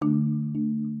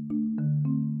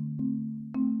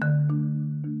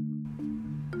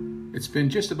It's been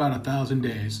just about 1,000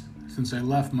 days since I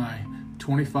left my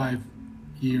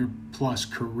 25-year plus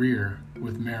career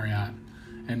with Marriott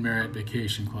and Marriott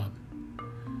Vacation Club.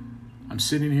 I'm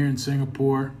sitting here in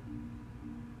Singapore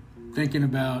thinking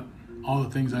about all the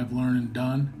things I've learned and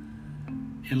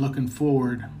done and looking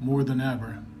forward more than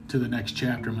ever to the next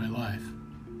chapter of my life.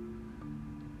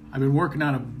 I've been working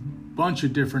on a bunch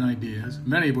of different ideas,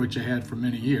 many of which I had for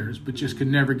many years, but just could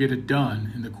never get it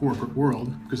done in the corporate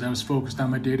world because I was focused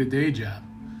on my day-to-day job.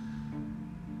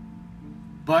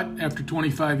 But after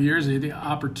 25 years, I had the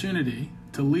opportunity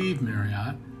to leave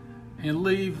Marriott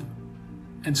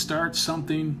and start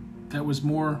something that was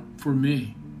more for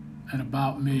me and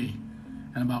about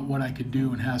what I could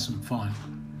do and have some fun.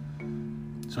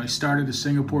 So I started a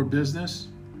Singapore business.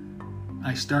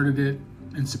 I started it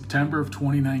in September of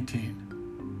 2019.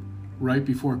 Right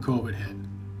before COVID hit.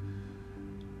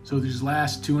 So these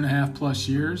last 2.5 plus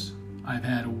years, I've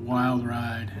had a wild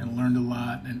ride and learned a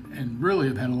lot and really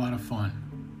have had a lot of fun.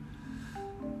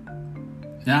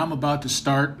 Now I'm about to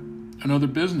start another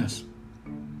business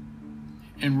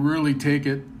and really take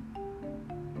it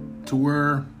to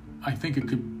where I think it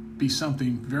could be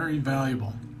something very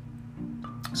valuable.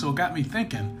 So it got me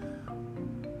thinking,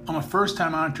 I'm a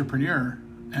first-time entrepreneur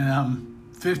and I'm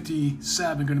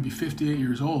 57, going to be 58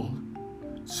 years old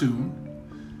soon.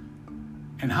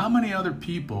 And how many other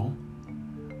people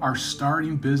are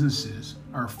starting businesses,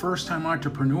 are first-time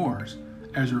entrepreneurs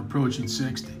as they're approaching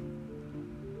 60?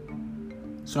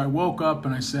 So I woke up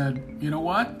and I said, you know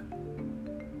what?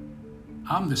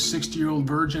 I'm the 60-year-old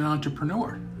virgin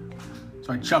entrepreneur.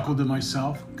 So I chuckled to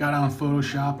myself, got on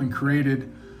Photoshop and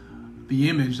created the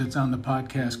image that's on the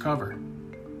podcast cover.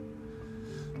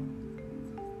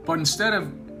 But instead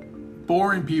of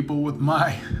boring people with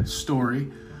my story,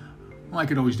 well, I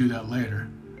could always do that later.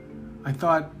 I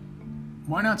thought,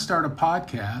 why not start a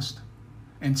podcast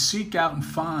and seek out and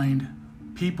find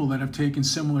people that have taken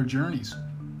similar journeys,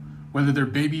 whether they're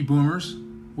baby boomers,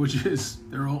 which is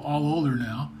they're all older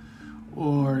now,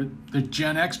 or the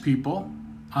Gen X people.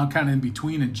 I'm kind of in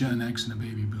between a Gen X and a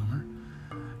baby boomer,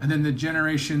 and then the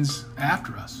generations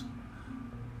after us.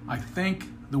 I think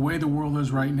the way the world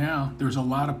is right now, there's a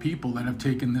lot of people that have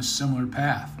taken this similar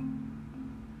path.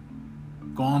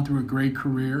 Gone through a great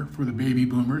career for the baby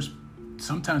boomers,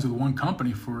 sometimes with one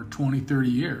company for 20, 30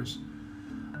 years.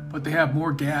 But they have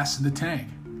more gas in the tank.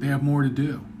 They have more to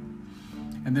do.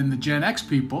 And then the Gen X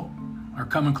people are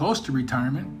coming close to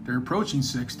retirement. They're approaching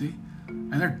 60.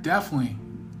 And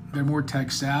they're more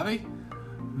tech savvy.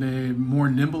 They're more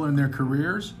nimble in their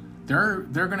careers. They're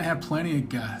going to have plenty of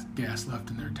gas left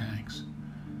in their tanks.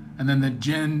 And then the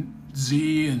Gen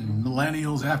Z and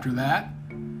millennials after that,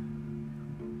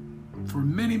 for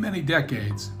many, many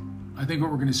decades, I think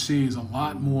what we're going to see is a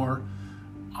lot more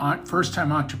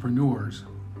first-time entrepreneurs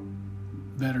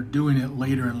that are doing it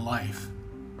later in life,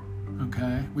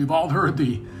 okay? We've all heard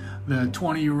the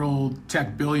 20-year-old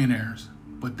tech billionaires,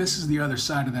 but this is the other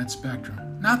side of that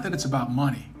spectrum. Not that it's about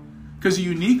money, because the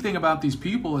unique thing about these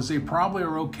people is they probably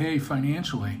are okay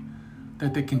financially,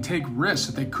 that they can take risks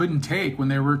that they couldn't take when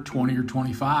they were 20 or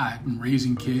 25 and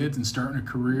raising kids and starting a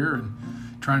career and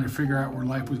trying to figure out where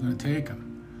life was going to take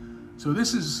them. So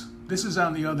this is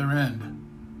on the other end.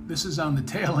 This is on the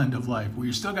tail end of life where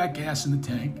you still got gas in the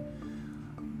tank.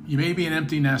 You may be an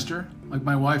empty nester like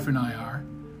my wife and I are.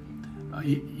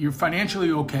 You're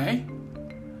financially okay,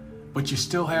 but you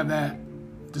still have that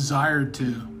desire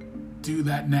to do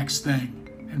that next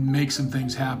thing and make some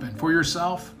things happen for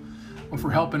yourself or for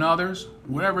helping others,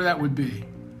 whatever that would be.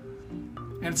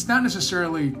 And it's not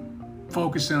necessarily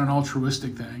focusing on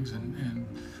altruistic things and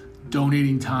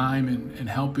donating time and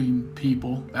helping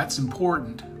people. That's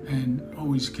important and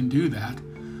always can do that.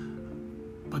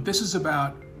 But this is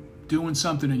about doing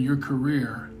something in your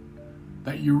career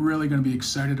that you're really going to be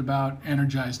excited about,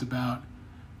 energized about,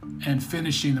 and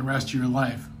finishing the rest of your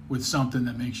life with something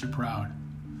that makes you proud.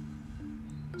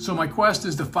 So my quest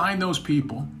is to find those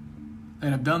people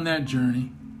that have done that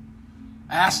journey,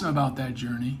 ask them about that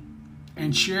journey,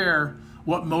 and share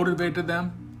what motivated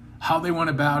them, how they went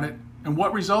about it, and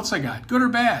what results they got, good or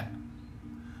bad.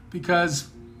 Because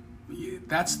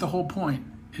that's the whole point,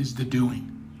 is the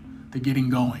doing, the getting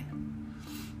going.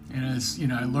 And as you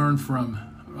know, I learned from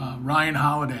Ryan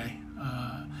Holiday,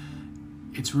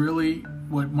 it's really,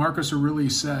 what Marcus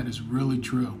Aurelius said is really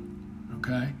true,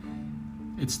 okay?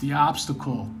 It's the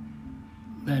obstacle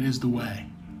that is the way,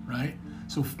 right?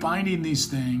 So finding these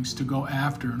things to go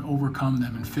after and overcome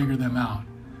them and figure them out.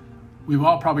 We've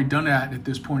all probably done that at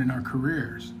this point in our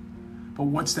careers. But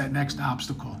what's that next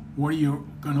obstacle? What are you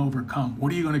going to overcome?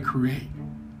 What are you going to create?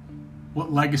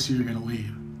 What legacy are you going to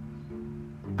leave?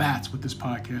 That's what this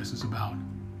podcast is about.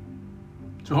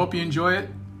 So hope you enjoy it.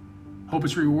 Hope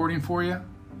it's rewarding for you.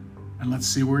 And let's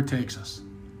see where it takes us.